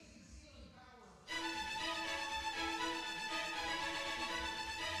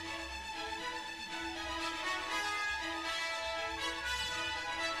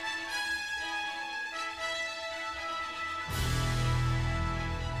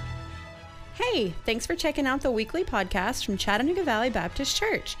Hey, thanks for checking out the weekly podcast from Chattanooga Valley Baptist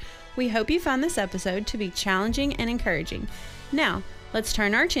Church. We hope you found this episode to be challenging and encouraging. Now, let's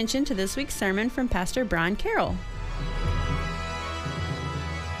turn our attention to this week's sermon from Pastor Brian Carroll.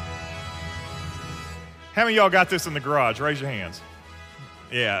 How many of y'all got this in the garage? Raise your hands.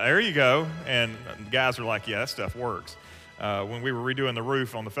 Yeah, there you go. And guys are like, yeah, that stuff works. When we were redoing the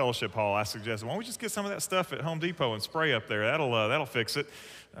roof on the fellowship hall, I suggested, why don't we just get some of that stuff at Home Depot and spray up there? That'll fix it.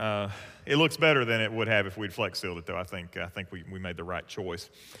 It looks better than it would have if we'd flex sealed it, though. I think we made the right choice.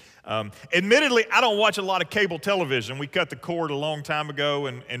 Admittedly, I don't watch a lot of cable television. We cut the cord a long time ago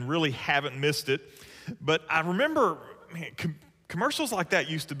and really haven't missed it. But I remember, commercials like that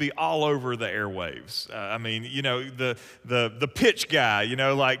used to be all over the airwaves. The pitch guy,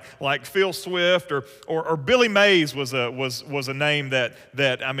 like Phil Swift or Billy Mays was a name that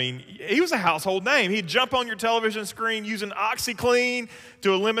he was a household name. He'd jump on your television screen using OxyClean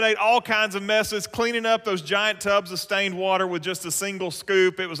to eliminate all kinds of messes, cleaning up those giant tubs of stained water with just a single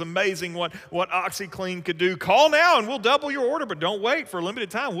scoop. It was amazing what OxyClean could do. Call now and we'll double your order, but don't wait. For a limited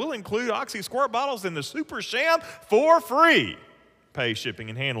time, we'll include Oxy squirt bottles in the Super Sham for free. Pay shipping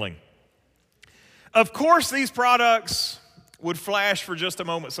and handling. Of course, these products would flash for just a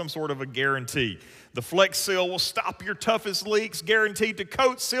moment some sort of a guarantee. The Flex Seal will stop your toughest leaks, guaranteed to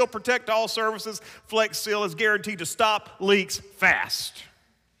coat, seal, protect all surfaces. Flex Seal is guaranteed to stop leaks fast.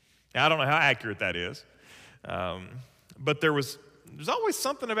 Now, I don't know how accurate that is, but there's always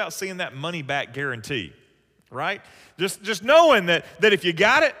something about seeing that money-back guarantee, right? Just knowing that if you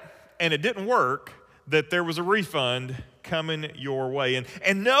got it and it didn't work, that there was a refund coming your way.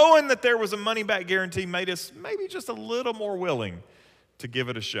 And knowing that there was a money-back guarantee made us maybe just a little more willing to give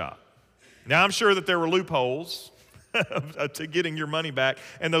it a shot. Now, I'm sure that there were loopholes to getting your money back,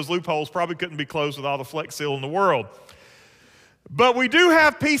 and those loopholes probably couldn't be closed with all the Flex Seal in the world. But we do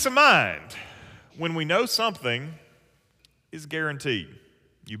have peace of mind when we know something is guaranteed.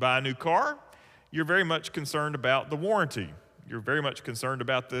 You buy a new car, you're very much concerned about the warranty. You're very much concerned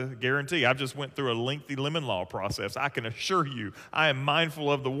about the guarantee. I've just went through a lengthy lemon law process. I can assure you, I am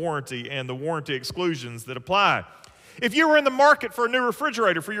mindful of the warranty and the warranty exclusions that apply. If you were in the market for a new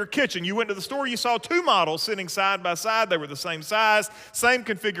refrigerator for your kitchen, you went to the store, you saw two models sitting side by side. They were the same size, same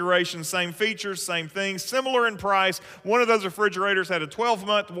configuration, same features, same things, similar in price. One of those refrigerators had a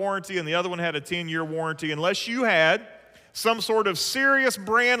 12-month warranty and the other one had a 10-year warranty. Unless you had some sort of serious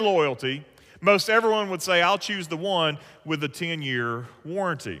brand loyalty, most everyone would say, I'll choose the one with a 10-year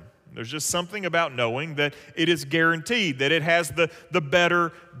warranty. There's just something about knowing that it is guaranteed, that it has the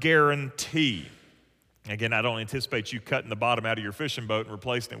better guarantee. Again, I don't anticipate you cutting the bottom out of your fishing boat and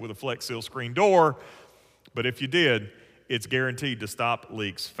replacing it with a Flex Seal screen door, but if you did, it's guaranteed to stop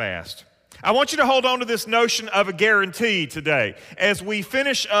leaks fast. I want you to hold on to this notion of a guarantee today as we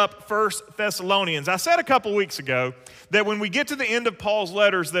finish up 1 Thessalonians. I said a couple weeks ago that when we get to the end of Paul's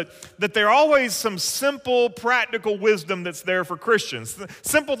letters that there are always some simple, practical wisdom that's there for Christians.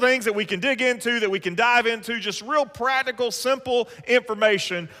 Simple things that we can dig into, that we can dive into, just real practical, simple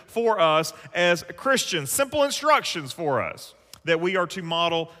information for us as Christians, simple instructions for us that we are to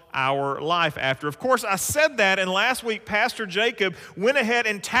model our life after. Of course, I said that, and last week, Pastor Jacob went ahead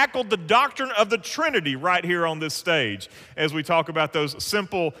and tackled the doctrine of the Trinity right here on this stage as we talk about those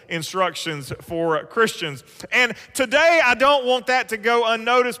simple instructions for Christians. And today, I don't want that to go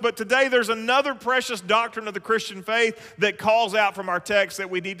unnoticed, but today there's another precious doctrine of the Christian faith that calls out from our text that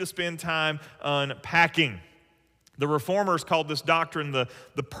we need to spend time unpacking. The Reformers called this doctrine the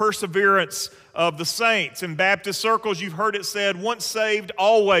perseverance of the saints. In Baptist circles, you've heard it said, once saved,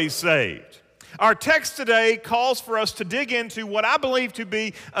 always saved. Our text today calls for us to dig into what I believe to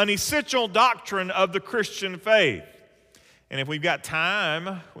be an essential doctrine of the Christian faith. And if we've got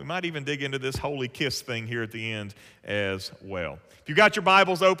time, we might even dig into this holy kiss thing here at the end as well. If you've got your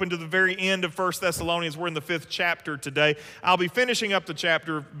Bibles open to the very end of 1 Thessalonians, we're in the 5th chapter today. I'll be finishing up the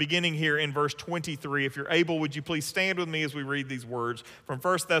chapter beginning here in verse 23. If you're able, would you please stand with me as we read these words from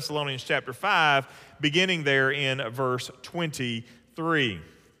 1 Thessalonians chapter 5, beginning there in verse 23.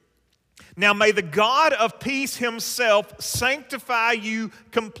 Now may the God of peace himself sanctify you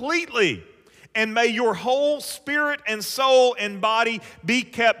completely, and may your whole spirit and soul and body be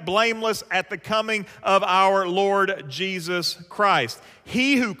kept blameless at the coming of our Lord Jesus Christ.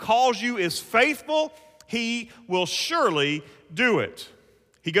 He who calls you is faithful. He will surely do it.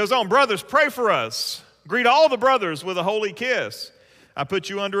 He goes on, brothers, pray for us. Greet all the brothers with a holy kiss. I put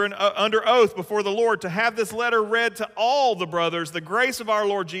you under oath before the Lord to have this letter read to all the brothers. The grace of our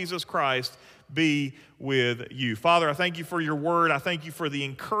Lord Jesus Christ be with you. Father, I thank you for your word. I thank you for the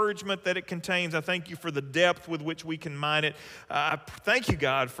encouragement that it contains. I thank you for the depth with which we can mine it. I thank you,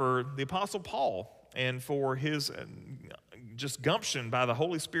 God, for the Apostle Paul and for his just gumption by the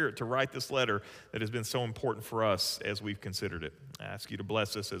Holy Spirit to write this letter that has been so important for us as we've considered it. I ask you to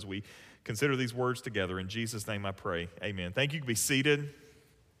bless us as we consider these words together. In Jesus' name I pray, amen. Thank you. You can be seated.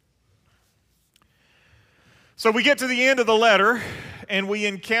 So we get to the end of the letter, and we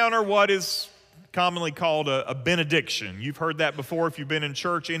encounter what is commonly called a benediction. You've heard that before if you've been in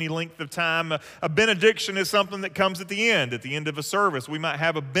church any length of time. A benediction is something that comes at the end of a service. We might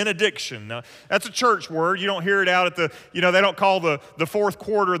have a benediction. Now, that's a church word. You don't hear it out at they don't call the fourth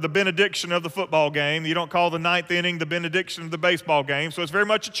quarter the benediction of the football game. You don't call the ninth inning the benediction of the baseball game. So it's very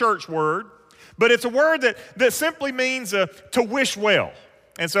much a church word. But it's a word that simply means to wish well.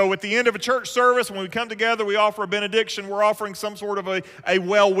 And so at the end of a church service, when we come together, we offer a benediction. We're offering some sort of a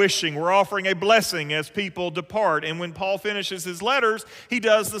well-wishing. We're offering a blessing as people depart. And when Paul finishes his letters, he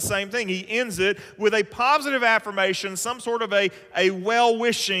does the same thing. He ends it with a positive affirmation, some sort of a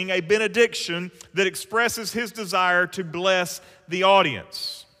well-wishing, a benediction that expresses his desire to bless the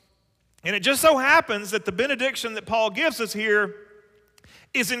audience. And it just so happens that the benediction that Paul gives us here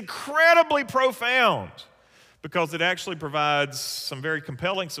is incredibly profound, because it actually provides some very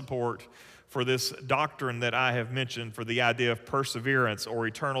compelling support for this doctrine that I have mentioned, for the idea of perseverance or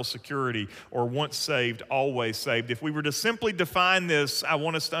eternal security or once saved, always saved. If we were to simply define this, I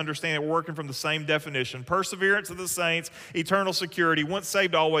want us to understand that we're working from the same definition. Perseverance of the saints, eternal security, once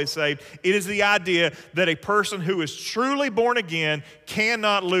saved, always saved. It is the idea that a person who is truly born again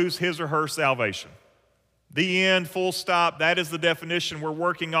cannot lose his or her salvation. The end, full stop. That is the definition we're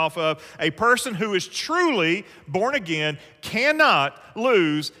working off of. A person who is truly born again cannot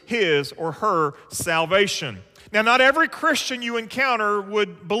lose his or her salvation. Now, not every Christian you encounter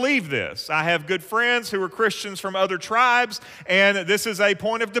would believe this. I have good friends who are Christians from other tribes, and this is a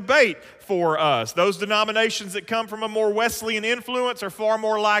point of debate for us. Those denominations that come from a more Wesleyan influence are far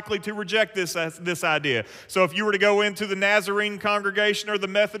more likely to reject this idea. So if you were to go into the Nazarene congregation or the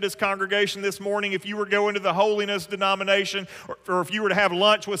Methodist congregation this morning, if you were to go into the Holiness denomination, or if you were to have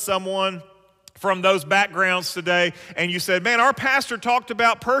lunch with someone from those backgrounds today, and you said, man, our pastor talked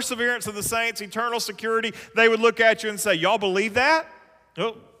about perseverance of the saints, eternal security, they would look at you and say, y'all believe that?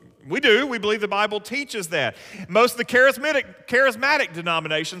 Well, we do. We believe the Bible teaches that. Most of the charismatic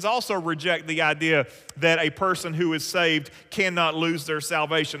denominations also reject the idea that a person who is saved cannot lose their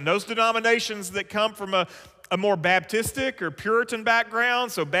salvation. Those denominations that come from a more Baptistic or Puritan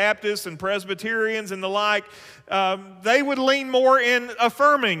background, so Baptists and Presbyterians and the like, they would lean more in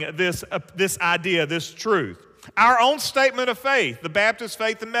affirming this idea, this truth. Our own statement of faith, the Baptist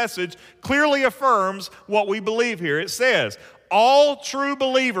Faith and Message, clearly affirms what we believe here. It says, all true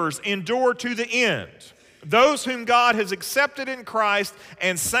believers endure to the end. Those whom God has accepted in Christ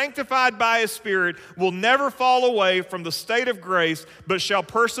and sanctified by His Spirit will never fall away from the state of grace, but shall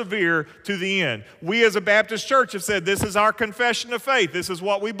persevere to the end. We as a Baptist church have said this is our confession of faith. This is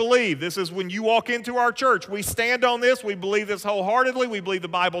what we believe. This is when you walk into our church. We stand on this. We believe this wholeheartedly. We believe the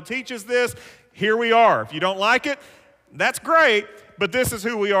Bible teaches this. Here we are. If you don't like it, that's great, but this is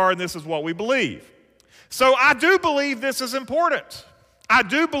who we are and this is what we believe. So I do believe this is important. I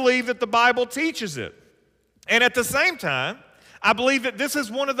do believe that the Bible teaches it. And at the same time, I believe that this is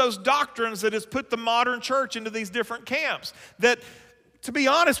one of those doctrines that has put the modern church into these different camps. That, to be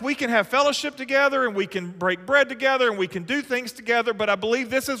honest, we can have fellowship together and we can break bread together and we can do things together, but I believe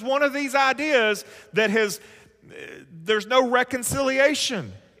this is one of these ideas that there's no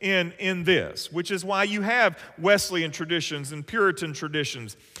reconciliation in this, which is why you have Wesleyan traditions and Puritan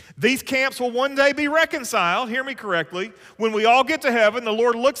traditions. These camps will one day be reconciled, hear me correctly, when we all get to heaven, the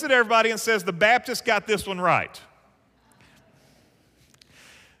Lord looks at everybody and says, the Baptists got this one right.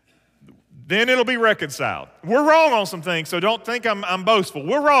 Then it'll be reconciled. We're wrong on some things, so don't think I'm boastful.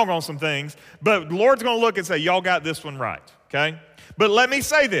 We're wrong on some things, but the Lord's going to look and say, y'all got this one right, okay? But let me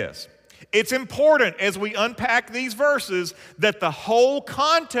say this. It's important as we unpack these verses that the whole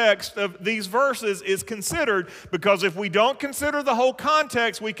context of these verses is considered, because if we don't consider the whole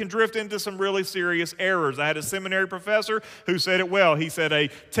context, we can drift into some really serious errors. I had a seminary professor who said it well. He said a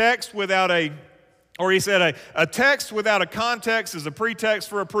text without a text without a context is a pretext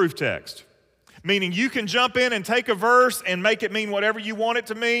for a proof text. Meaning you can jump in and take a verse and make it mean whatever you want it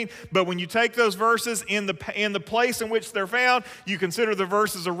to mean, but when you take those verses in the place in which they're found, you consider the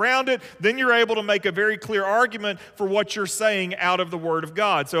verses around it, then you're able to make a very clear argument for what you're saying out of the Word of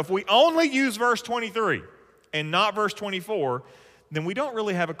God. So if we only use verse 23 and not verse 24, then we don't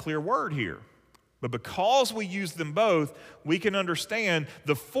really have a clear word here. But because we use them both, we can understand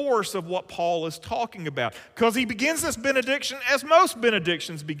the force of what Paul is talking about. Because he begins this benediction as most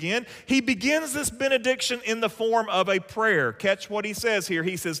benedictions begin. He begins this benediction in the form of a prayer. Catch what he says here.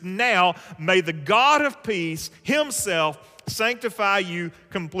 He says, "Now may the God of peace himself sanctify you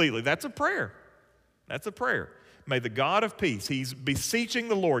completely." That's a prayer. That's a prayer. May the God of peace. He's beseeching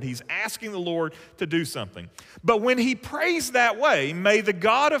the Lord. He's asking the Lord to do something. But when he prays that way, may the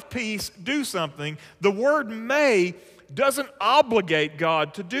God of peace do something, the word may doesn't obligate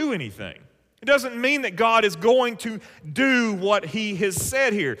God to do anything. It doesn't mean that God is going to do what he has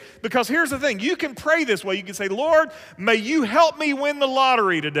said here. Because here's the thing. You can pray this way. You can say, "Lord, may you help me win the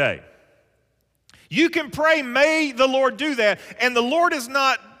lottery today." You can pray, "May the Lord do that." And the Lord is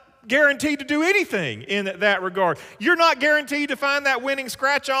not guaranteed to do anything in that regard. You're not guaranteed to find that winning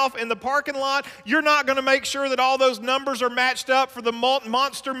scratch off in the parking lot. You're not going to make sure that all those numbers are matched up for the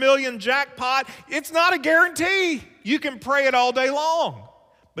monster million jackpot. It's not a guarantee. You can pray it all day long,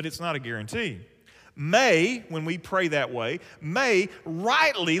 but it's not a guarantee. May, when we pray that way, may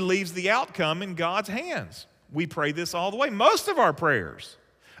rightly leaves the outcome in God's hands. We pray this all the way. Most of our prayers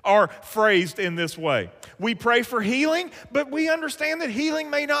are phrased in this way. We pray for healing, but we understand that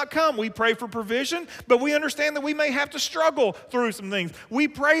healing may not come. We pray for provision, but we understand that we may have to struggle through some things. We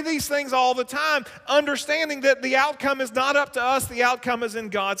pray these things all the time, understanding that the outcome is not up to us, the outcome is in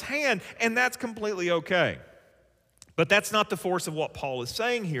God's hand, and that's completely okay. But that's not the force of what Paul is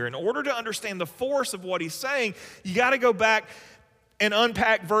saying here. In order to understand the force of what he's saying, you got to go back and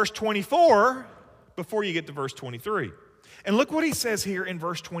unpack verse 24 before you get to verse 23. And look what he says here in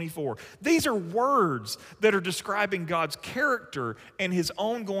verse 24. These are words that are describing God's character and his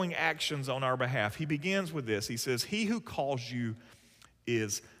ongoing actions on our behalf. He begins with this. He says, "He who calls you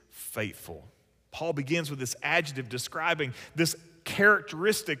is faithful." Paul begins with this adjective describing this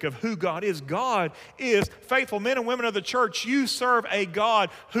characteristic of who God is. God is faithful. Men and women of the church, you serve a God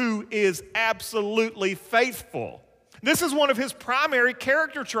who is absolutely faithful. This is one of his primary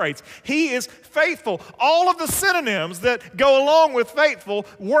character traits. He is faithful. All of the synonyms that go along with faithful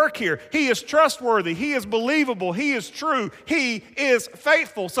work here. He is trustworthy. He is believable. He is true. He is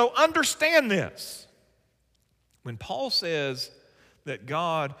faithful. So understand this. When Paul says that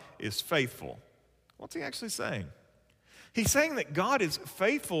God is faithful, what's he actually saying? He's saying that God is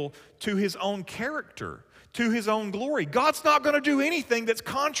faithful to his own character, to his own glory. God's not going to do anything that's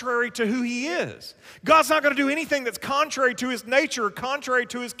contrary to who he is. God's not going to do anything that's contrary to his nature or contrary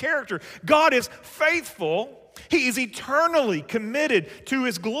to his character. God is faithful. He is eternally committed to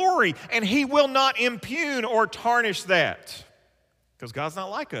his glory, and he will not impugn or tarnish that. Because God's not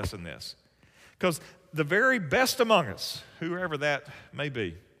like us in this. Because the very best among us, whoever that may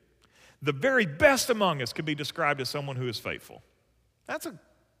be, the very best among us could be described as someone who is faithful. That's a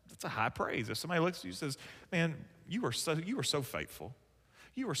high praise. If somebody looks at you and says, "Man, you are so faithful.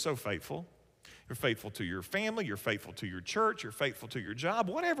 You are so faithful. You're faithful to your family. You're faithful to your church. You're faithful to your job."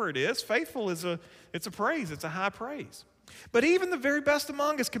 Whatever it is, faithful is it's a praise. It's a high praise. But even the very best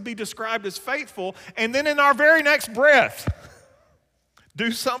among us could be described as faithful, and then in our very next breath,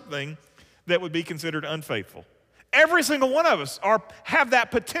 do something that would be considered unfaithful. Every single one of us have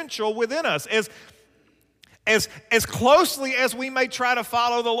that potential within us. As closely as we may try to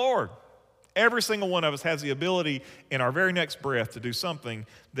follow the Lord, every single one of us has the ability in our very next breath to do something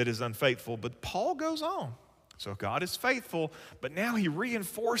that is unfaithful. But Paul goes on. So God is faithful, but now he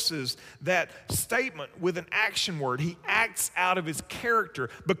reinforces that statement with an action word. He acts out of his character.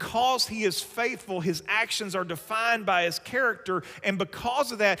 Because he is faithful, his actions are defined by his character, and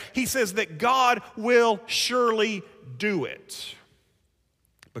because of that, he says that God will surely do it.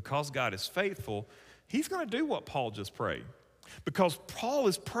 Because God is faithful, he's going to do what Paul just prayed. Because Paul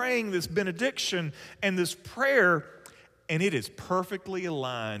is praying this benediction and this prayer, and it is perfectly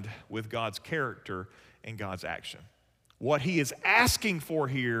aligned with God's character and God's action. What he is asking for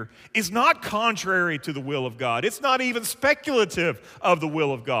here is not contrary to the will of God. It's not even speculative of the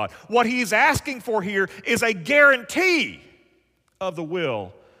will of God. What he is asking for here is a guarantee of the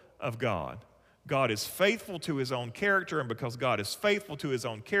will of God. God is faithful to his own character, and because God is faithful to his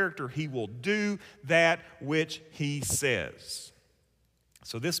own character, he will do that which he says.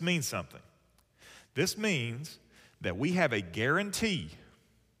 So this means something. This means that we have a guarantee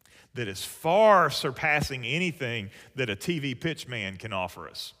that is far surpassing anything that a TV pitch man can offer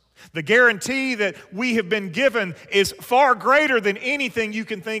us. The guarantee that we have been given is far greater than anything you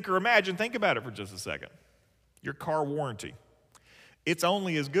can think or imagine. Think about it for just a second. Your car warranty. It's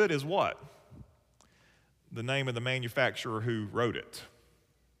only as good as what? The name of the manufacturer who wrote it.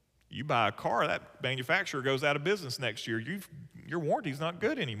 You buy a car, that manufacturer goes out of business next year. Your warranty's not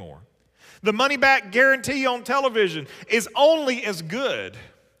good anymore. The money-back guarantee on television is only as good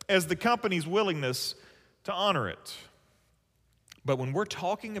as the company's willingness to honor it. But when we're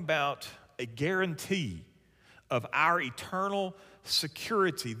talking about a guarantee of our eternal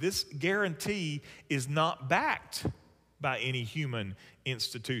security, this guarantee is not backed by any human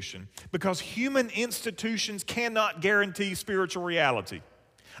institution, because human institutions cannot guarantee spiritual reality.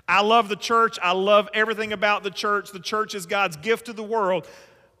 I love the church. I love everything about the church. The church is God's gift to the world.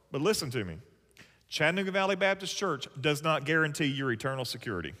 But listen to me. Chattanooga Valley Baptist Church does not guarantee your eternal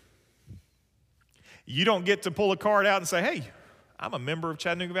security. You don't get to pull a card out and say, hey, I'm a member of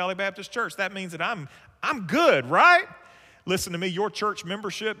Chattanooga Valley Baptist Church. That means that I'm good, right? Listen to me, your church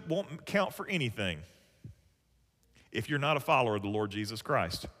membership won't count for anything if you're not a follower of the Lord Jesus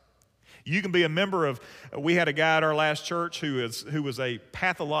Christ. You can be a member of, we had a guy at our last church who was a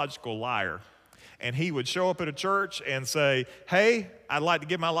pathological liar. And he would show up at a church and say, hey, I'd like to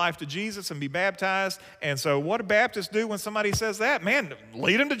give my life to Jesus and be baptized. And so what do Baptists do when somebody says that? Man,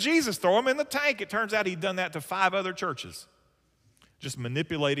 lead them to Jesus, throw them in the tank. It turns out he'd done that to 5 other churches, just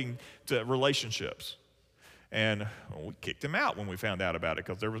manipulating to relationships. And we kicked him out when we found out about it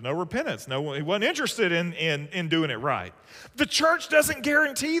because there was no repentance. He wasn't interested in doing it right. The church doesn't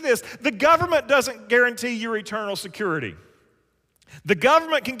guarantee this. The government doesn't guarantee your eternal security. The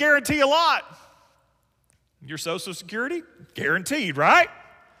government can guarantee a lot. Your Social Security, guaranteed, right?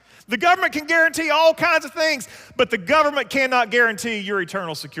 The government can guarantee all kinds of things, but the government cannot guarantee your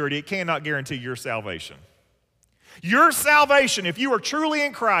eternal security. It cannot guarantee your salvation. Your salvation, if you are truly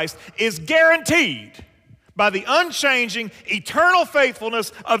in Christ, is guaranteed by the unchanging, eternal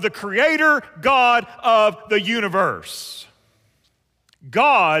faithfulness of the Creator God of the universe.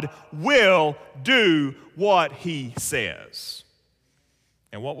 God will do what He says.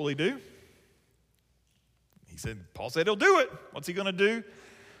 And what will He do? Paul said he'll do it. What's he going to do?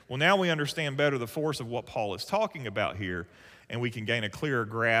 Well, now we understand better the force of what Paul is talking about here, and we can gain a clearer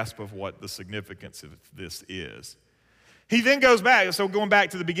grasp of what the significance of this is. He then goes back, so going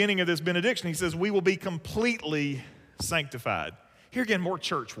back to the beginning of this benediction, he says, we will be completely sanctified. Here again, more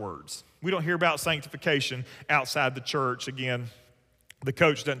church words. We don't hear about sanctification outside the church. Again, the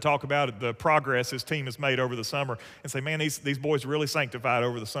coach doesn't talk about it, the progress his team has made over the summer, and say, man, these boys are really sanctified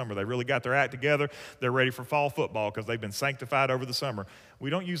over the summer. They really got their act together. They're ready for fall football because they've been sanctified over the summer.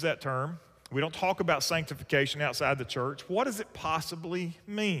 We don't use that term. We don't talk about sanctification outside the church. What does it possibly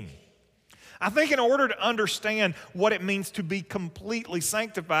mean? I think in order to understand what it means to be completely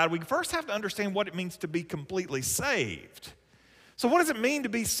sanctified, we first have to understand what it means to be completely saved. So what does it mean to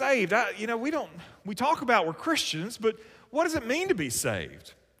be saved? We talk about we're Christians, but what does it mean to be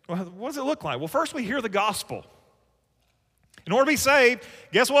saved? Well, what does it look like? Well, first we hear the gospel. In order to be saved,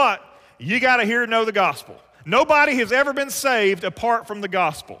 guess what? You got to hear and know the gospel. Nobody has ever been saved apart from the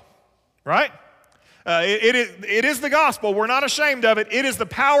gospel, right? It is the gospel. We're not ashamed of it. It is the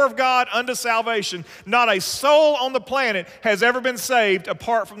power of God unto salvation. Not a soul on the planet has ever been saved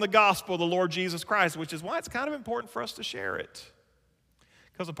apart from the gospel of the Lord Jesus Christ, which is why it's kind of important for us to share it.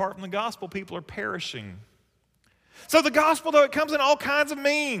 Because apart from the gospel, people are perishing. So the gospel, though, it comes in all kinds of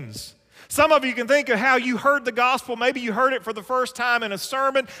means. Some of you can think of how you heard the gospel. Maybe you heard it for the first time in a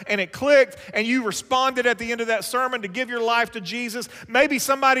sermon and it clicked and you responded at the end of that sermon to give your life to Jesus. Maybe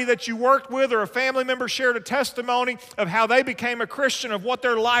somebody that you worked with or a family member shared a testimony of how they became a Christian, of what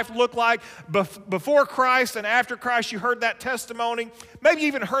their life looked like before Christ and after Christ. You heard that testimony. Maybe you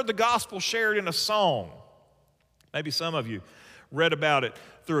even heard the gospel shared in a song. Maybe some of you read about it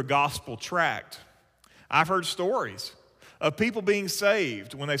through a gospel tract. I've heard stories of people being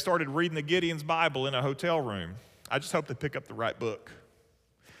saved when they started reading the Gideon's Bible in a hotel room. I just hope they pick up the right book.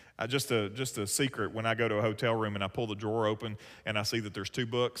 Just a secret, when I go to a hotel room and I pull the drawer open and I see that there's 2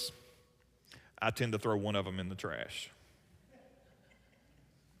 books, I tend to throw one of them in the trash.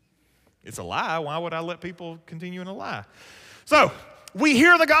 It's a lie. Why would I let people continue in a lie? So, we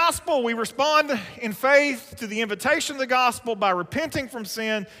hear the gospel. We respond in faith to the invitation of the gospel by repenting from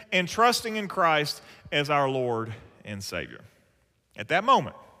sin and trusting in Christ as our Lord and Savior. At that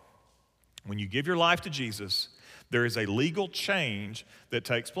moment, when you give your life to Jesus, there is a legal change that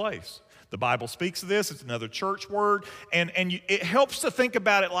takes place. The Bible speaks of this. It's another church word, and it helps to think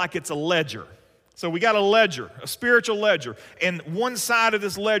about it like it's a ledger. So we got a ledger, a spiritual ledger, and one side of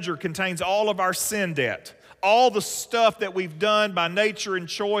this ledger contains all of our sin debt, all the stuff that we've done by nature and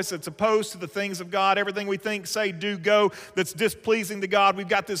choice that's opposed to the things of God, everything we think, say, do, go that's displeasing to God. We've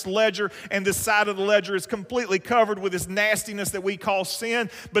got this ledger, and this side of the ledger is completely covered with this nastiness that we call sin.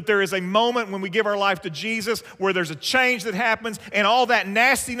 But there is a moment when we give our life to Jesus where there's a change that happens, and all that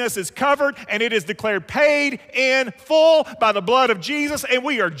nastiness is covered, and it is declared paid in full by the blood of Jesus, and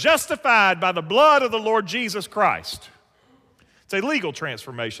we are justified by the blood of the Lord Jesus Christ. It's a legal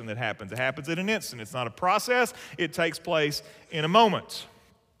transformation that happens. It happens in an instant. It's not a process. It takes place in a moment.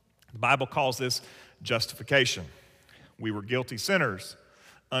 The Bible calls this justification. We were guilty sinners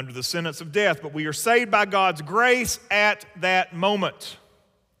under the sentence of death, but we are saved by God's grace at that moment.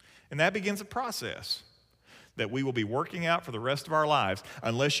 And that begins a process that we will be working out for the rest of our lives,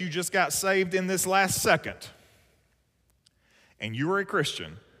 unless you just got saved in this last second and you are a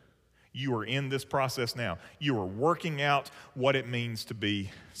Christian. You are in this process now. You are working out what it means to be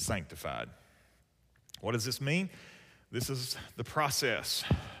sanctified. What does this mean? This is the process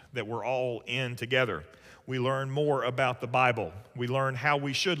that we're all in together. We learn more about the Bible. We learn how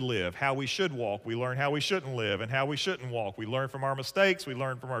we should live, how we should walk. We learn how we shouldn't live and how we shouldn't walk. We learn from our mistakes. We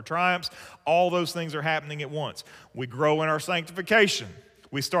learn from our triumphs. All those things are happening at once. We grow in our sanctification.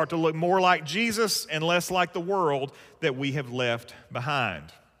 We start to look more like Jesus and less like the world that we have left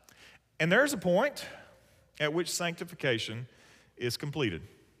behind. And there's a point at which sanctification is completed.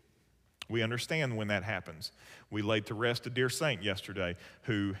 We understand when that happens. We laid to rest a dear saint yesterday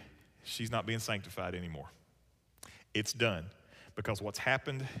who she's not being sanctified anymore. It's done because what's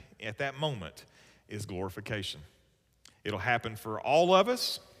happened at that moment is glorification. It'll happen for all of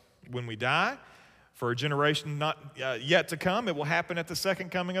us when we die. For a generation not yet to come, it will happen at the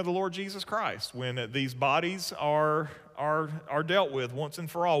second coming of the Lord Jesus Christ when these bodies are dealt with once and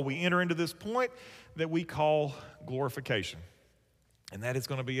for all. We enter into this point that we call glorification. And that is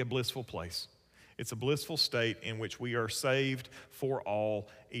going to be a blissful place. It's a blissful state in which we are saved for all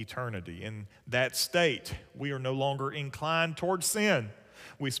eternity. In that state, we are no longer inclined towards sin.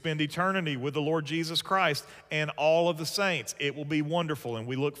 We spend eternity with the Lord Jesus Christ and all of the saints. It will be wonderful, and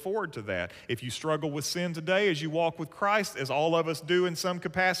we look forward to that. If you struggle with sin today as you walk with Christ, as all of us do in some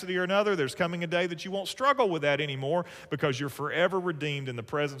capacity or another, there's coming a day that you won't struggle with that anymore because you're forever redeemed in the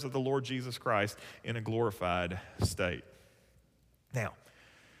presence of the Lord Jesus Christ in a glorified state. Now,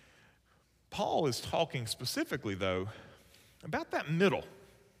 Paul is talking specifically, though, about that middle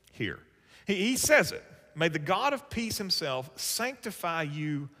here. He says it. May the God of peace himself sanctify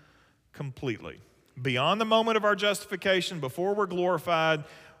you completely. Beyond the moment of our justification, before we're glorified,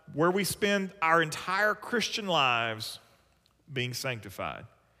 where we spend our entire Christian lives being sanctified.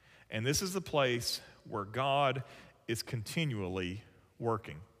 And this is the place where God is continually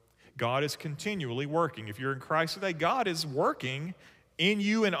working. God is continually working. If you're in Christ today, God is working in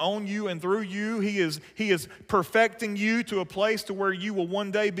you and on you and through you. He is perfecting you to a place to where you will one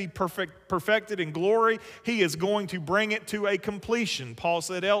day be perfected in glory. He is going to bring it to a completion. Paul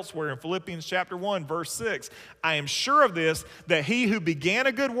said elsewhere in Philippians chapter 1, verse 6, I am sure of this, that he who began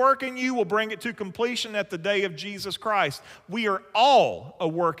a good work in you will bring it to completion at the day of Jesus Christ. We are all a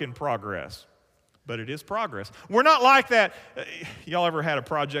work in progress, but it is progress. We're not like that. Y'all ever had a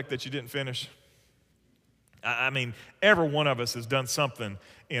project that you didn't finish? I mean, every one of us has done something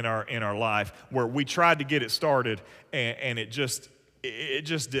in our life where we tried to get it started and it just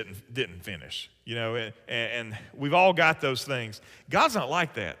didn't finish, you know. And we've all got those things. God's not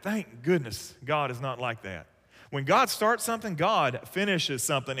like that. Thank goodness God is not like that. When God starts something, God finishes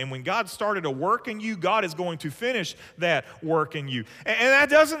something. And when God started a work in you, God is going to finish that work in you. And that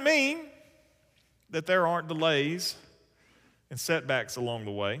doesn't mean that there aren't delays and setbacks along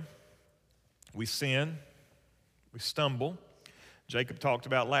the way. We sin. We stumble. Jacob talked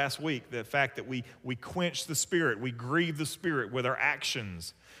about last week the fact that we quench the Spirit. We grieve the Spirit with our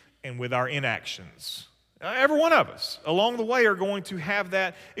actions and with our inactions. Every one of us along the way are going to have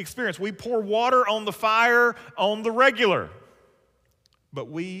that experience. We pour water on the fire on the regular, but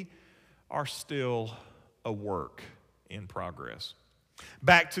we are still a work in progress.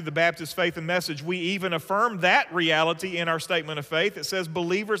 Back to the Baptist faith and message, we even affirm that reality in our statement of faith. It says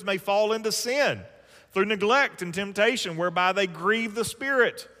believers may fall into sin through neglect and temptation, whereby they grieve the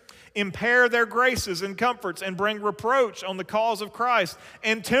Spirit, impair their graces and comforts, and bring reproach on the cause of Christ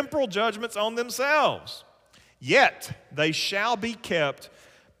and temporal judgments on themselves. Yet they shall be kept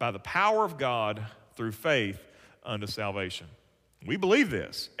by the power of God through faith unto salvation. We believe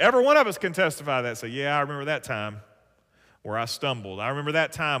this. Every one of us can testify that. Say, yeah, I remember that time where I stumbled. I remember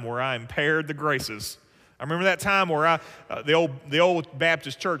that time where I impaired the graces. I remember that time where the old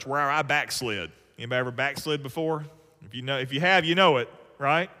Baptist church where I backslid. Anybody ever backslid before? If you have, you know it,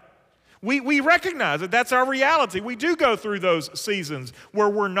 right? We recognize that that's our reality. We do go through those seasons where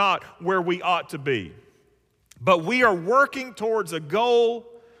we're not where we ought to be. But we are working towards a goal,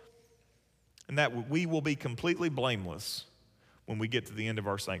 and that we will be completely blameless when we get to the end of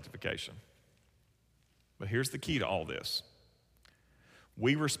our sanctification. But here's the key to all this.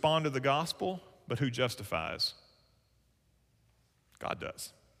 We respond to the gospel, but who justifies? God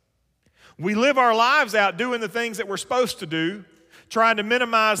does. We live our lives out doing the things that we're supposed to do, trying to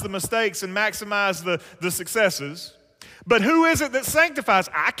minimize the mistakes and maximize the successes. But who is it that sanctifies?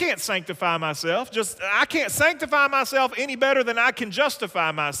 I can't sanctify myself. I can't sanctify myself any better than I can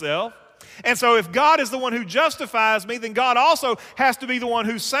justify myself. And so if God is the one who justifies me, then God also has to be the one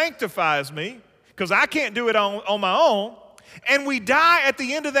who sanctifies me, because I can't do it on my own. And we die at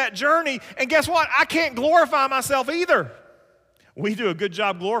the end of that journey, and guess what? I can't glorify myself either. We do a good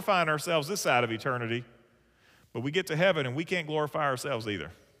job glorifying ourselves this side of eternity, but we get to heaven and we can't glorify ourselves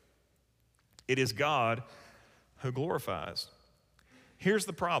either. It is God who glorifies. Here's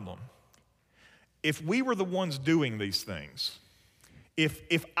the problem. If we were the ones doing these things,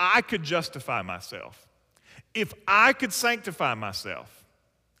 if I could justify myself, if I could sanctify myself,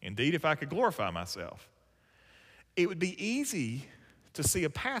 indeed if I could glorify myself, it would be easy to see a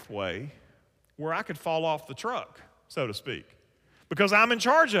pathway where I could fall off the truck, so to speak, because I'm in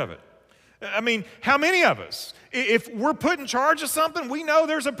charge of it. I mean, how many of us, if we're put in charge of something, we know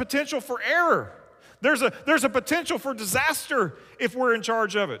there's a potential for error. There's a potential for disaster if we're in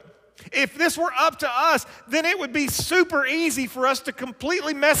charge of it. If this were up to us, then it would be super easy for us to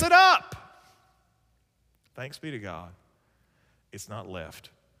completely mess it up. Thanks be to God, it's not left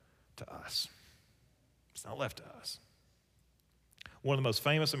to us. It's not left to us. One of the most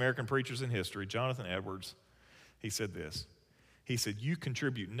famous American preachers in history, Jonathan Edwards, he said this. He said, "You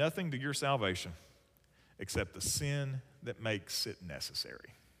contribute nothing to your salvation except the sin that makes it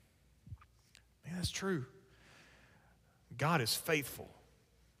necessary." Man, that's true. God is faithful.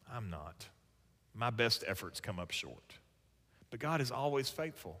 I'm not. My best efforts come up short. But God is always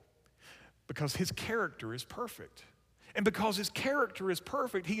faithful because his character is perfect. And because his character is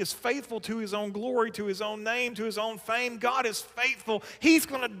perfect, he is faithful to his own glory, to his own name, to his own fame. God is faithful. He's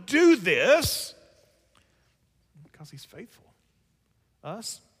going to do this because he's faithful.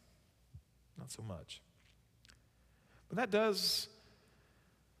 Us, not so much. But that does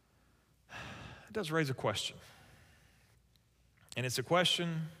raise a question. And it's a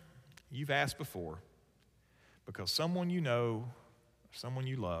question you've asked before because someone you know, or someone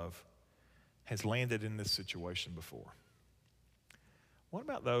you love, has landed in this situation before. What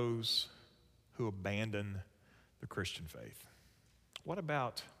about those who abandon the Christian faith? What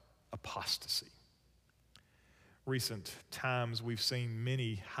about apostasy? Recent times we've seen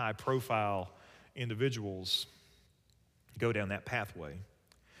many high-profile individuals go down that pathway.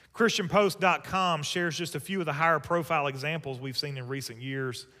 ChristianPost.com shares just a few of the higher-profile examples we've seen in recent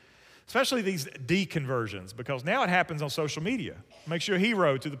years, especially these deconversions, because now it happens on social media. Makes you a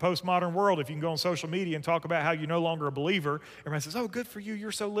hero to the postmodern world if you can go on social media and talk about how you're no longer a believer. Everybody says, "Oh, good for you.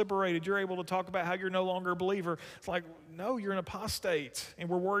 You're so liberated. You're able to talk about how you're no longer a believer." It's like, no, you're an apostate, and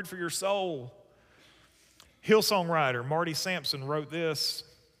we're worried for your soul. Hillsong writer Marty Sampson wrote this,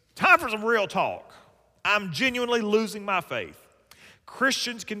 "Time for some real talk. I'm genuinely losing my faith.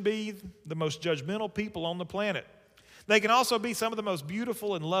 Christians can be the most judgmental people on the planet. They can also be some of the most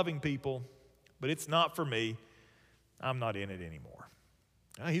beautiful and loving people, but it's not for me. I'm not in it anymore."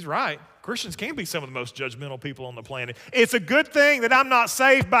 He's right. Christians can be some of the most judgmental people on the planet. It's a good thing that I'm not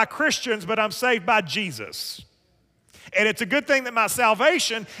saved by Christians, but I'm saved by Jesus. And it's a good thing that my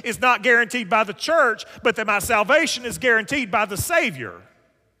salvation is not guaranteed by the church, but that my salvation is guaranteed by the Savior.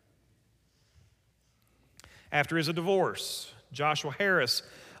 After his divorce, Joshua Harris,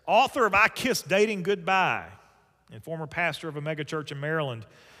 author of I Kissed Dating Goodbye, and former pastor of a megachurch in Maryland,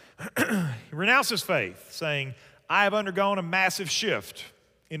 he renounced his faith, saying, "I have undergone a massive shift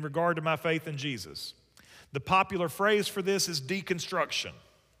in regard to my faith in Jesus. The popular phrase for this is deconstruction,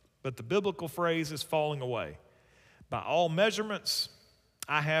 but the biblical phrase is falling away. By all measurements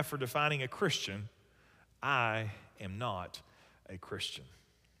I have for defining a Christian, I am not a Christian."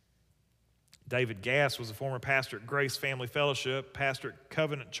 David Gass was a former pastor at Grace Family Fellowship, pastor at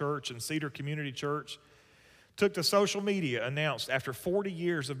Covenant Church and Cedar Community Church. Took to social media, announced, after 40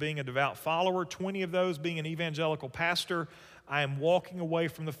 years of being a devout follower, 20 of those being an evangelical pastor, "I am walking away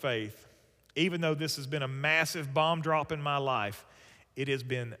from the faith. Even though this has been a massive bomb drop in my life, it has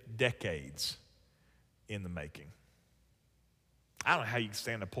been decades in the making." I don't know how you can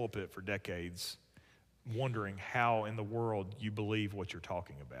stand in a pulpit for decades wondering how in the world you believe what you're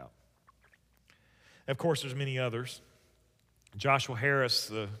talking about. Of course, there's many others. Joshua Harris,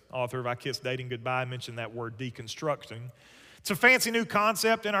 the author of I Kiss Dating Goodbye, mentioned that word deconstructing. It's a fancy new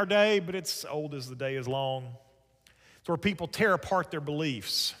concept in our day, but it's old as the day is long. It's where people tear apart their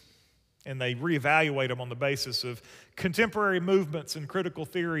beliefs and they reevaluate them on the basis of contemporary movements and critical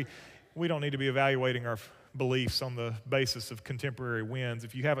theory. We don't need to be evaluating our beliefs on the basis of contemporary winds.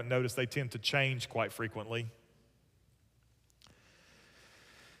 If you haven't noticed, they tend to change quite frequently.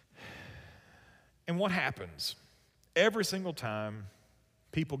 And what happens? Every single time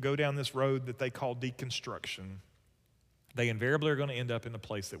people go down this road that they call deconstruction, they invariably are going to end up in the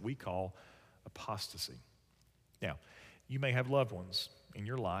place that we call apostasy. Now, you may have loved ones in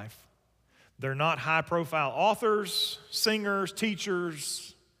your life. They're not high-profile authors, singers,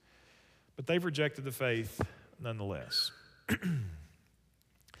 teachers, but they've rejected the faith nonetheless.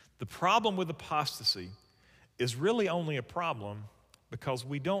 The problem with apostasy is really only a problem because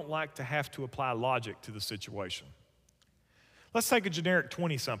we don't like to have to apply logic to the situation. Let's take a generic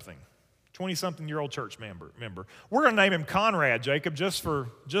 20-something-year-old church member. We're going to name him Conrad, Jacob, just for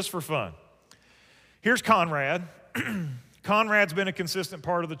fun. Here's Conrad. Conrad's been a consistent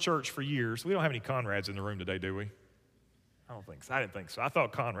part of the church for years. We don't have any Conrads in the room today, do we? I don't think so. I didn't think so. I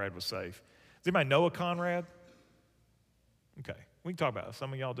thought Conrad was safe. Does anybody know a Conrad? Okay, we can talk about it.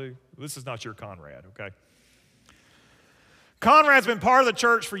 Some of y'all do. This is not your Conrad, okay? Conrad's been part of the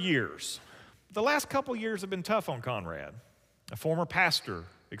church for years. The last couple years have been tough on Conrad. A former pastor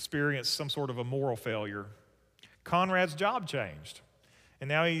experienced some sort of a moral failure. Conrad's job changed, and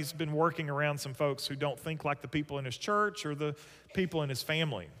now he's been working around some folks who don't think like the people in his church or the people in his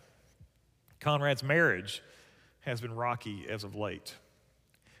family. Conrad's marriage has been rocky as of late.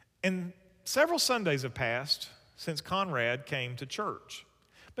 And several Sundays have passed since Conrad came to church.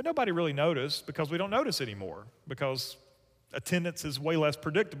 But nobody really noticed because we don't notice anymore because attendance is way less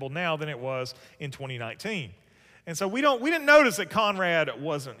predictable now than it was in 2019. And so we didn't notice that Conrad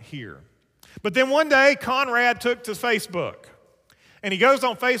wasn't here. But then one day, Conrad took to Facebook. And he goes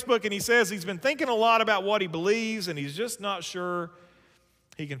on Facebook and he says he's been thinking a lot about what he believes and he's just not sure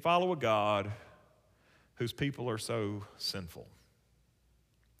he can follow a God whose people are so sinful.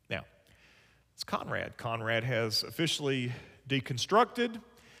 Now, it's Conrad. Conrad has officially deconstructed.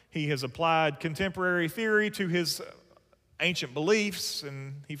 He has applied contemporary theory to his ancient beliefs,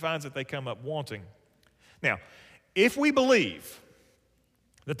 and he finds that they come up wanting. Now, if we believe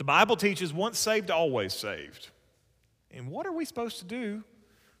that the Bible teaches once saved, always saved, and what are we supposed to do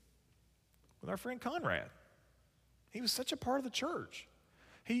with our friend Conrad? He was such a part of the church.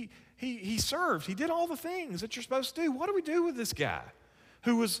 He served. He did all the things that you're supposed to do. What do we do with this guy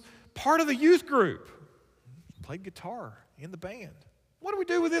who was part of the youth group, played guitar in the band? What do we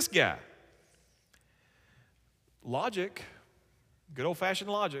do with this guy? Logic, good old-fashioned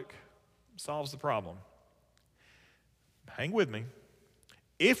logic, solves the problem. Hang with me.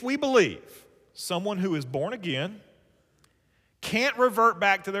 If we believe someone who is born again can't revert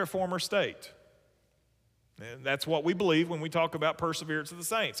back to their former state, and that's what we believe when we talk about perseverance of the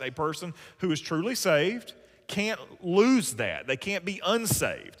saints. A person who is truly saved can't lose that. They can't be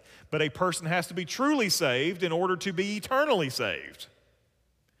unsaved. But a person has to be truly saved in order to be eternally saved.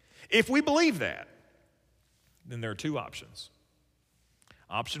 If we believe that, then there are two options.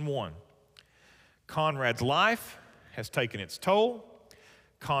 Option one, Conrad's life has taken its toll.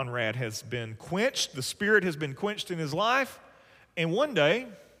 Conrad has been quenched. The Spirit has been quenched in his life. And one day,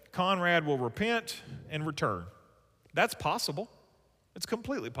 Conrad will repent and return. That's possible. It's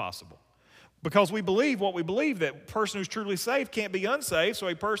completely possible. Because we believe what we believe, that a person who's truly saved can't be unsaved. So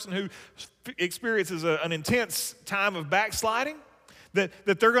a person who experiences an intense time of backsliding, that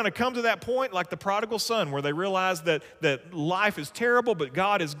they're going to come to that point like the prodigal son where they realize that life is terrible, but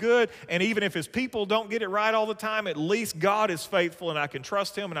God is good. And even if his people don't get it right all the time, at least God is faithful and I can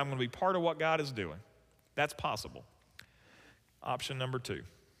trust him and I'm going to be part of what God is doing. That's possible. Option number two.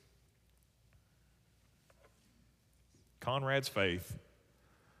 Conrad's faith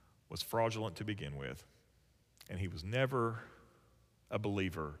was fraudulent to begin with, and he was never a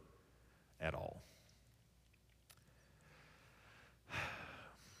believer at all.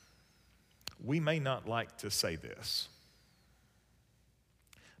 We may not like to say this,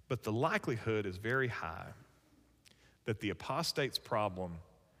 but the likelihood is very high that the apostate's problem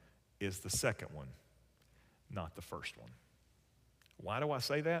is the second one, not the first one. Why do I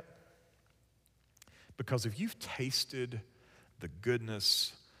say that? Because if you've tasted the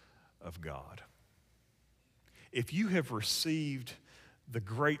goodness of God, if you have received the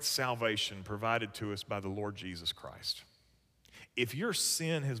great salvation provided to us by the Lord Jesus Christ, if your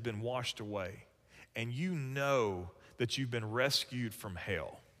sin has been washed away and you know that you've been rescued from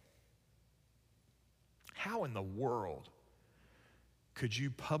hell, how in the world could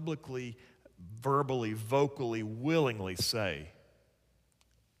you publicly, verbally, vocally, willingly say,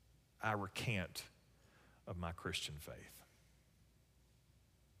 I recant of my Christian faith?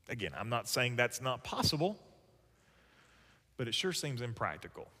 Again, I'm not saying that's not possible, but it sure seems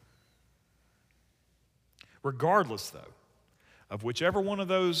impractical. Regardless, though, of whichever one of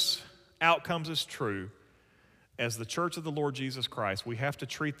those outcomes is true, as the church of the Lord Jesus Christ, we have to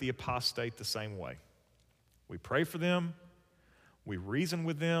treat the apostate the same way. We pray for them, we reason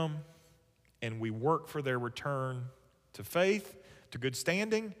with them, and we work for their return to faith, to good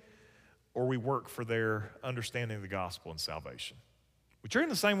standing, or we work for their understanding of the gospel and salvation. We treat them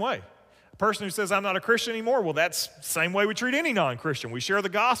the same way. A person who says, I'm not a Christian anymore, well, that's the same way we treat any non-Christian. We share the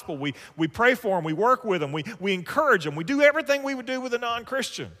gospel, we pray for them, we work with them, we encourage them, we do everything we would do with a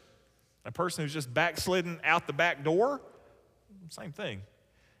non-Christian. A person who's just backslidden out the back door, same thing.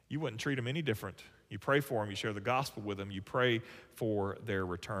 You wouldn't treat them any different. You pray for them, you share the gospel with them, you pray for their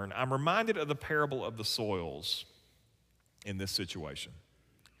return. I'm reminded of the parable of the soils in this situation.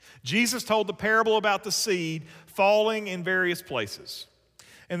 Jesus told the parable about the seed falling in various places.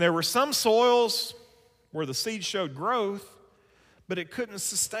 And there were some soils where the seed showed growth, but it couldn't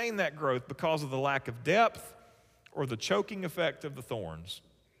sustain that growth because of the lack of depth or the choking effect of the thorns.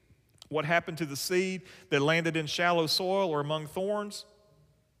 What happened to the seed that landed in shallow soil or among thorns?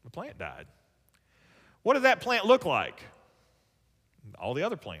 The plant died. What did that plant look like? All the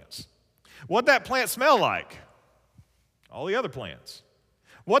other plants. What did that plant smell like? All the other plants.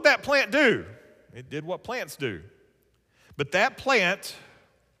 What did that plant do? It did what plants do. But that plant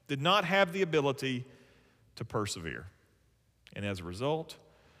did not have the ability to persevere. And as a result,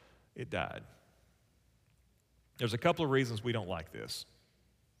 it died. There's a couple of reasons we don't like this.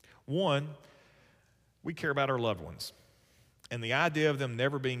 One, we care about our loved ones. And the idea of them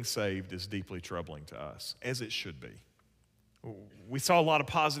never being saved is deeply troubling to us, as it should be. We saw a lot of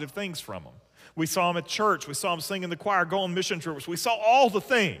positive things from them. We saw them at church. We saw them sing in the choir, go on mission trips. We saw all the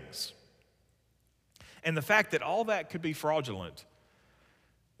things. And the fact that all that could be fraudulent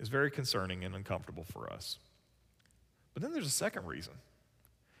is very concerning and uncomfortable for us. But then there's a second reason.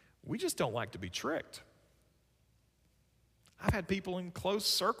 We just don't like to be tricked. I've had people in close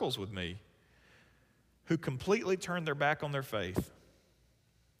circles with me who completely turned their back on their faith.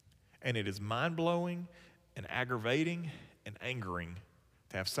 And it is mind-blowing and aggravating and angering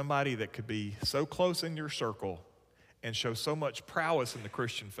to have somebody that could be so close in your circle and show so much prowess in the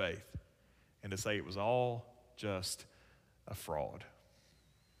Christian faith and to say it was all just a fraud.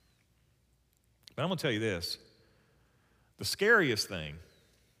 But I'm going to tell you this. The scariest thing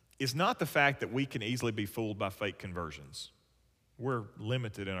is not the fact that we can easily be fooled by fake conversions. We're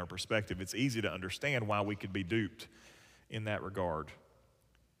limited in our perspective. It's easy to understand why we could be duped in that regard.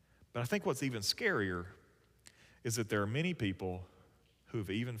 But I think what's even scarier is that there are many people who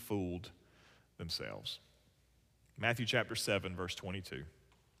have even fooled themselves. Matthew chapter 7, verse 22.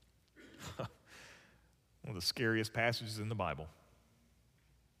 One of the scariest passages in the Bible.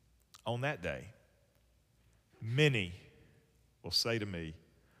 On that day, many will say to me,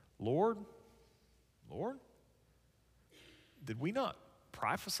 Lord, Lord, did we not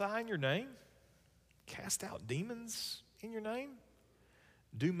prophesy in your name? Cast out demons in your name?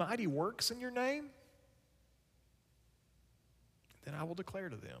 Do mighty works in your name? Then I will declare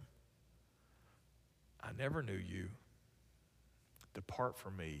to them, I never knew you. Depart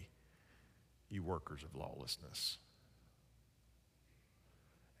from me, you workers of lawlessness.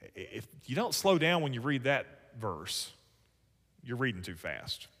 If you don't slow down when you read that verse, you're reading too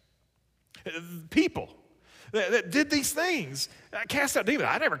fast. People that did these things, cast out demons.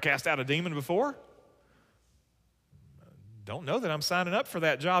 I never cast out a demon before. Don't know that I'm signing up for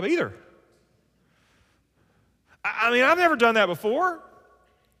that job either. I mean, I've never done that before.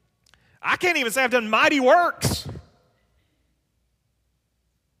 I can't even say I've done mighty works.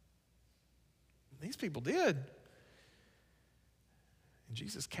 These people did. And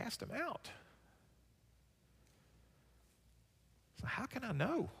Jesus cast them out. So how can I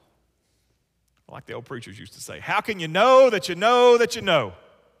know? Like the old preachers used to say, how can you know that you know that you know?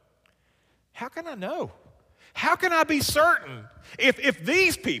 How can I know? How can I be certain if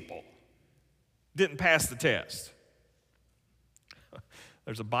these people didn't pass the test?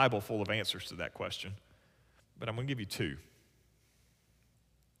 There's a Bible full of answers to that question, but I'm going to give you two.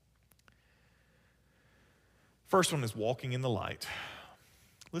 First one is walking in the light.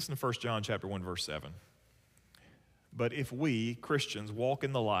 Listen to 1 John chapter 1, verse 7. But if we, Christians, walk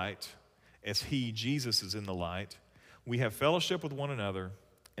in the light, as he, Jesus, is in the light, we have fellowship with one another,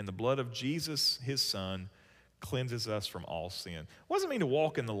 and the blood of Jesus, his Son, cleanses us from all sin. What does it mean to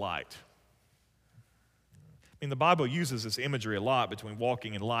walk in the light? mean, the Bible uses this imagery a lot between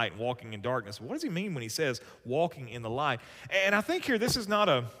walking in light and walking in darkness. What does he mean when he says walking in the light? And I think here this is not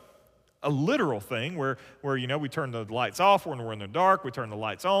a literal thing where we turn the lights off when we're in the dark, we turn the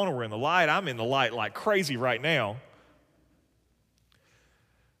lights on when we're in the light. I'm in the light like crazy right now.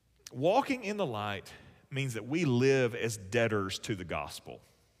 Walking in the light means that we live as debtors to the gospel.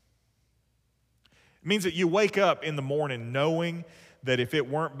 It means that you wake up in the morning knowing that if it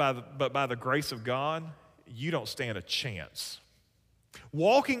weren't by the grace of God, you don't stand a chance.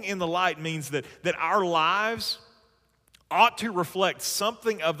 Walking in the light means that our lives ought to reflect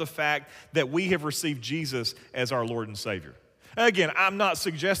something of the fact that we have received Jesus as our Lord and Savior. Again, I'm not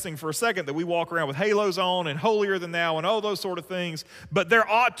suggesting for a second that we walk around with halos on and holier than thou and all those sort of things, but there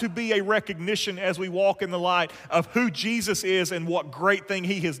ought to be a recognition as we walk in the light of who Jesus is and what great thing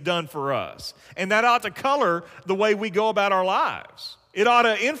he has done for us. And that ought to color the way we go about our lives. It ought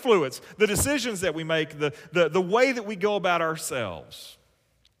to influence the decisions that we make, the way that we go about ourselves.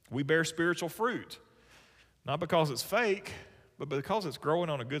 We bear spiritual fruit, not because it's fake, but because it's growing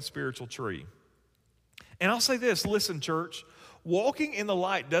on a good spiritual tree. And I'll say this, listen, church, walking in the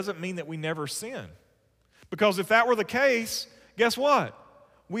light doesn't mean that we never sin. Because if that were the case, guess what?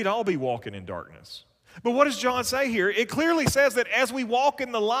 We'd all be walking in darkness. But what does John say here? It clearly says that as we walk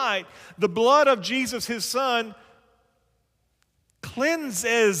in the light, the blood of Jesus, his son,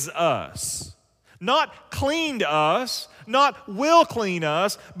 cleanses us. Not cleaned us, not will clean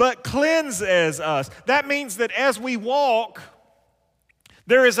us, but cleanses us. That means that as we walk,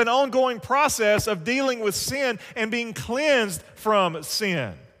 there is an ongoing process of dealing with sin and being cleansed from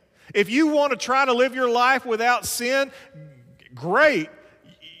sin. If you want to try to live your life without sin, great,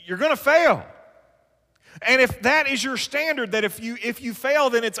 you're going to fail. And if that is your standard, that if you fail,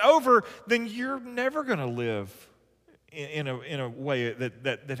 then it's over, then you're never going to live in a way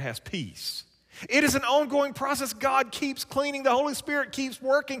that has peace. It is an ongoing process. God keeps cleaning. The Holy Spirit keeps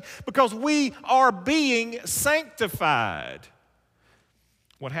working because we are being sanctified.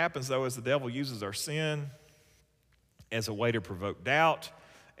 What happens, though, is the devil uses our sin as a way to provoke doubt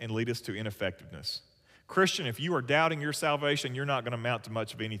and lead us to ineffectiveness. Christian, if you are doubting your salvation, you're not going to amount to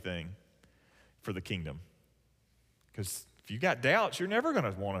much of anything for the kingdom. Because if you got doubts, you're never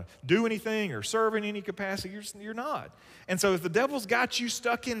going to want to do anything or serve in any capacity. You're not. And so if the devil's got you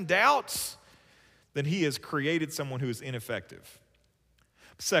stuck in doubts, then he has created someone who is ineffective.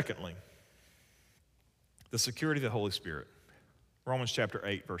 Secondly, the security of the Holy Spirit. Romans chapter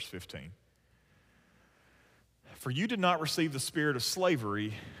 8, verse 15. For you did not receive the spirit of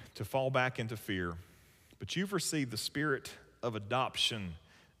slavery to fall back into fear, but you've received the spirit of adoption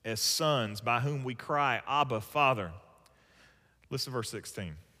as sons, by whom we cry, Abba, Father. Listen to verse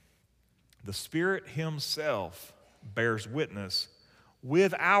 16. The Spirit himself bears witness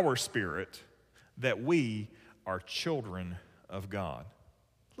with our spirit that we are children of God.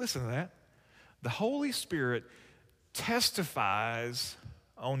 Listen to that. The Holy Spirit testifies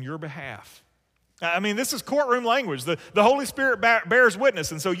on your behalf. I mean, this is courtroom language. The Holy Spirit bears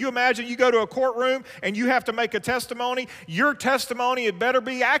witness. And so you imagine you go to a courtroom and you have to make a testimony. Your testimony, it better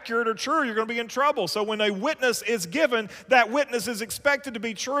be accurate or true. You're going to be in trouble. So when a witness is given, that witness is expected to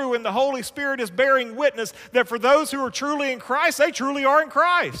be true. And the Holy Spirit is bearing witness that for those who are truly in Christ, they truly are in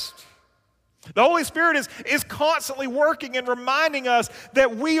Christ. The Holy Spirit is constantly working and reminding us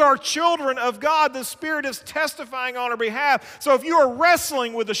that we are children of God. The Spirit is testifying on our behalf. So if you are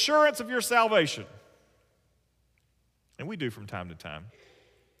wrestling with assurance of your salvation, and we do from time to time,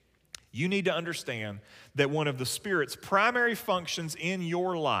 you need to understand that one of the Spirit's primary functions in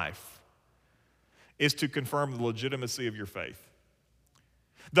your life is to confirm the legitimacy of your faith.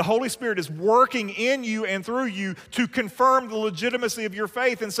 The Holy Spirit is working in you and through you to confirm the legitimacy of your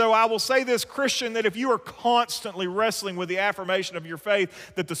faith. And so I will say this, Christian, that if you are constantly wrestling with the affirmation of your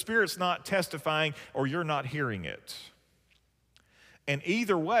faith, that the Spirit's not testifying or you're not hearing it. And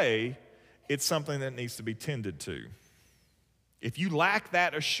either way, it's something that needs to be tended to. If you lack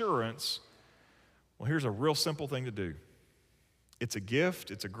that assurance, well, here's a real simple thing to do. It's a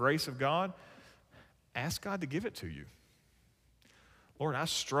gift. It's a grace of God. Ask God to give it to you. Lord, I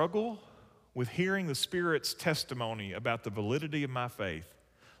struggle with hearing the Spirit's testimony about the validity of my faith.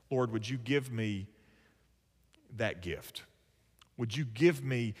 Lord, would you give me that gift? Would you give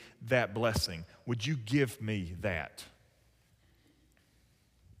me that blessing? Would you give me that?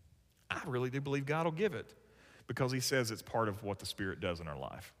 I really do believe God will give it because he says it's part of what the Spirit does in our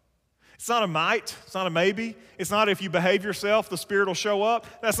life. It's not a might. It's not a maybe. It's not if you behave yourself, the Spirit will show up.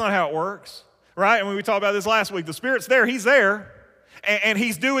 That's not how it works, right? And when we talked about this last week, the Spirit's there. He's there. And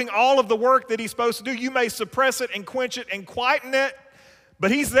he's doing all of the work that he's supposed to do. You may suppress it and quench it and quieten it, But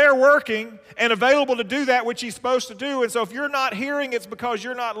he's there working and available to do that which he's supposed to do. And so if you're not hearing, it's because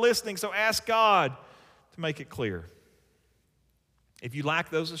you're not listening. So ask God to make it clear. If you lack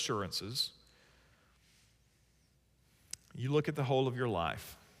those assurances, you look at the whole of your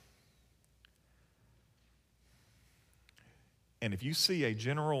life. And if you see a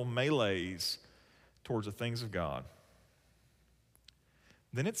general malaise towards the things of God,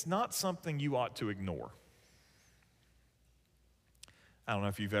 then it's not something you ought to ignore. I don't know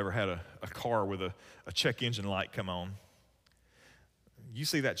if you've ever had a car with a check engine light come on. You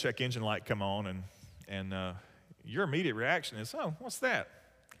see that check engine light come on, and your immediate reaction is, oh, what's that?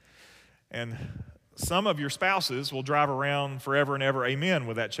 And some of your spouses will drive around forever and ever, amen,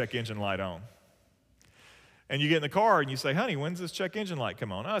 with that check engine light on. And you get in the car and you say, honey, when's this check engine light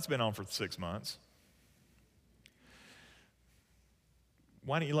come on? Oh, it's been on for 6 months.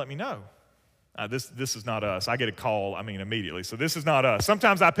 Why don't you let me know? This is not us. I get a call, immediately. So this is not us.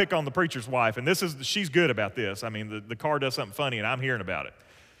 Sometimes I pick on the preacher's wife, and she's good about this. The car does something funny, and I'm hearing about it.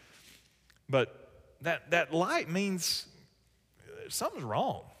 But that light means something's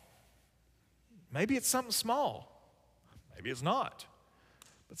wrong. Maybe it's something small. Maybe it's not.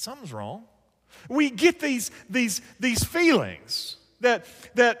 But something's wrong. We get these feelings that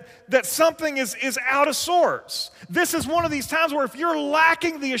something is out of sorts. This is one of these times where if you're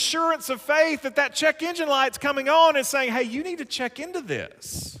lacking the assurance of faith that check engine light's coming on and saying, hey, you need to check into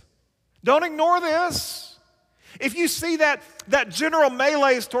this. Don't ignore this. If you see that general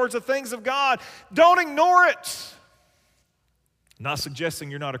malaise towards the things of God, don't ignore it. I'm not suggesting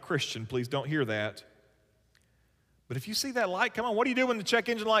you're not a Christian. Please don't hear that. But if you see that light come on, what do you do when the check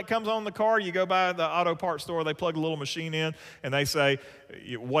engine light comes on in the car? You go by the auto parts store, they plug a little machine in, and they say,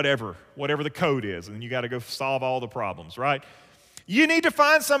 whatever the code is, and you got to go solve all the problems, right? You need to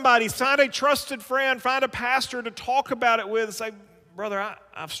find somebody, find a trusted friend, find a pastor to talk about it with, and say, brother,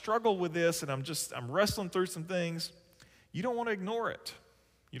 I've struggled with this, and I'm wrestling through some things. You don't want to ignore it.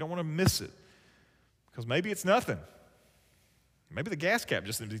 You don't want to miss it, because maybe it's nothing. Maybe the gas cap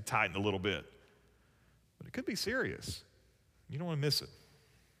just needs to be tightened a little bit. But it could be serious. You don't want to miss it.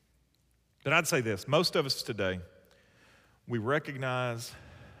 But I'd say this, most of us today, we recognize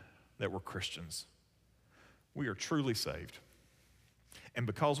that we're Christians. We are truly saved. And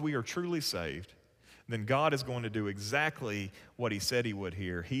because we are truly saved, then God is going to do exactly what he said he would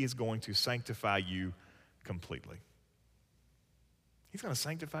here. He is going to sanctify you completely. He's going to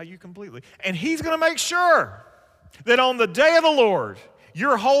sanctify you completely. And he's going to make sure that on the day of the Lord,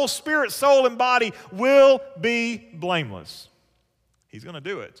 your whole spirit, soul, and body will be blameless. He's going to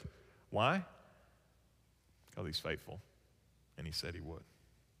do it. Why? Because he's faithful, and he said he would.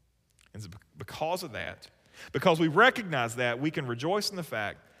 And because of that, because we recognize that, we can rejoice in the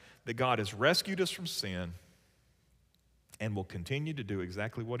fact that God has rescued us from sin and will continue to do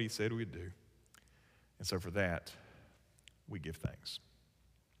exactly what he said we'd do. And so for that, we give thanks.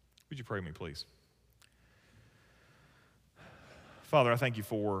 Would you pray with me, please? Father, I thank you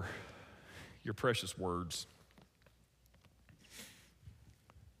for your precious words.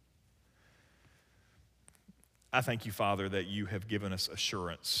 I thank you, Father, that you have given us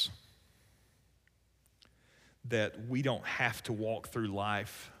assurance that we don't have to walk through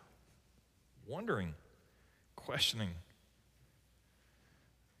life wondering, questioning.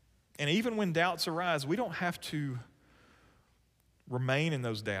 And even when doubts arise, we don't have to remain in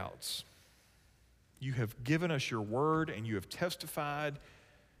those doubts. You have given us your word, and you have testified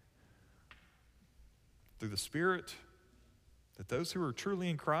through the Spirit that those who are truly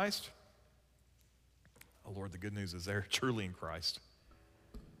in Christ, oh Lord, the good news is they're truly in Christ.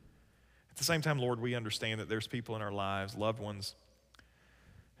 At the same time, Lord, we understand that there's people in our lives, loved ones,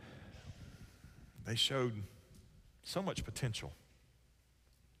 they showed so much potential.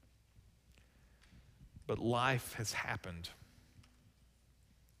 But life has happened.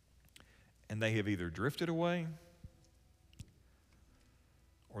 And they have either drifted away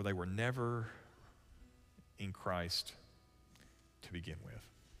or they were never in Christ to begin with.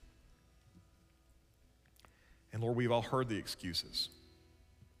 And Lord, we've all heard the excuses.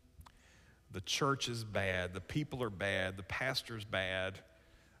 The church is bad. The people are bad. The pastor's bad.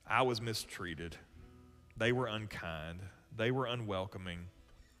 I was mistreated. They were unkind. They were unwelcoming.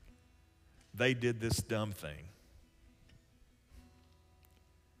 They did this dumb thing.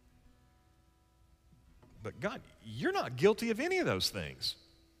 But God, you're not guilty of any of those things.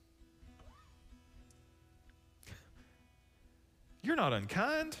 You're not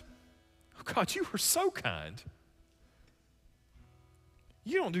unkind. Oh God, you were so kind.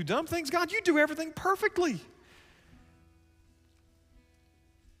 You don't do dumb things. God, you do everything perfectly.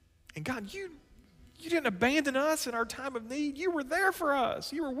 And God, you You didn't abandon us in our time of need. You were there for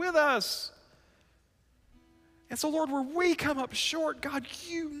us. You were with us. And so, Lord, where we come up short, God,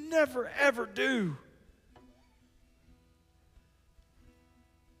 you never, ever do.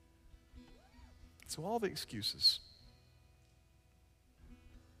 So all the excuses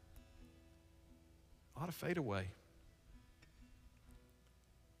ought to fade away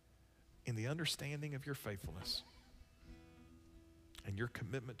in the understanding of your faithfulness and your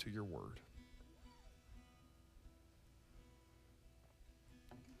commitment to your word.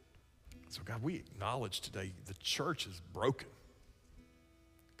 So God, we acknowledge today the church is broken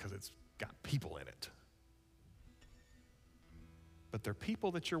because it's got people in it. But they're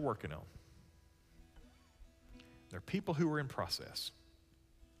people that you're working on. They're people who are in process.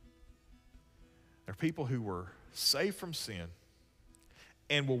 They're people who were saved from sin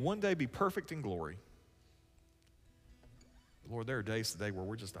and will one day be perfect in glory. Lord, there are days today where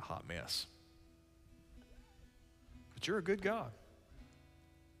we're just a hot mess. But you're a good God.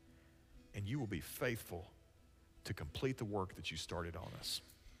 And you will be faithful to complete the work that you started on us.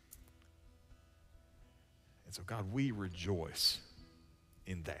 And so, God, we rejoice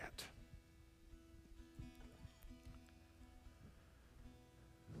in that.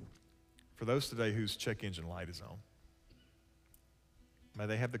 For those today whose check engine light is on, may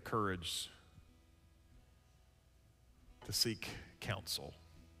they have the courage to seek counsel.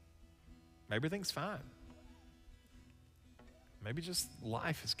 Maybe everything's fine. Maybe just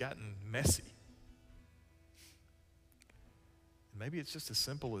life has gotten messy. Maybe it's just as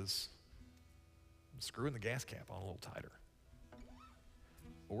simple as screwing the gas cap on a little tighter.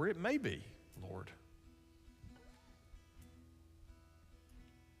 Or it may be, Lord,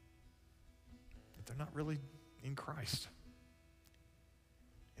 that they're not really in Christ.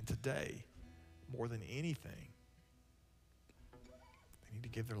 And today, more than anything, they need to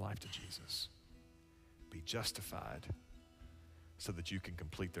give their life to Jesus, be justified, so that you can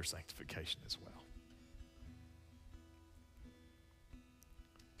complete their sanctification as well.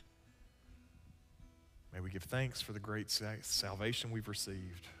 May we give thanks for the great salvation we've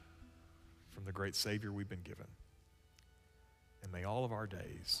received from the great Savior we've been given. And may all of our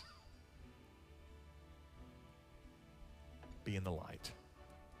days be in the light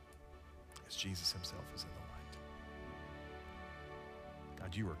as Jesus himself is in the light.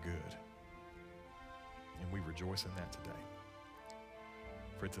 God, you are good. And we rejoice in that today.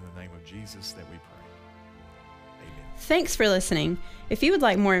 For it's in the name of Jesus that we pray. Amen. Thanks for listening. If you would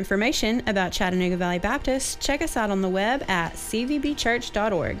like more information about Chattanooga Valley Baptist, check us out on the web at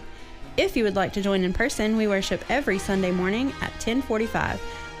cvbchurch.org. If you would like to join in person, we worship every Sunday morning at 10:45.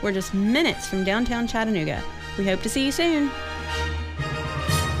 We're just minutes from downtown Chattanooga. We hope to see you soon.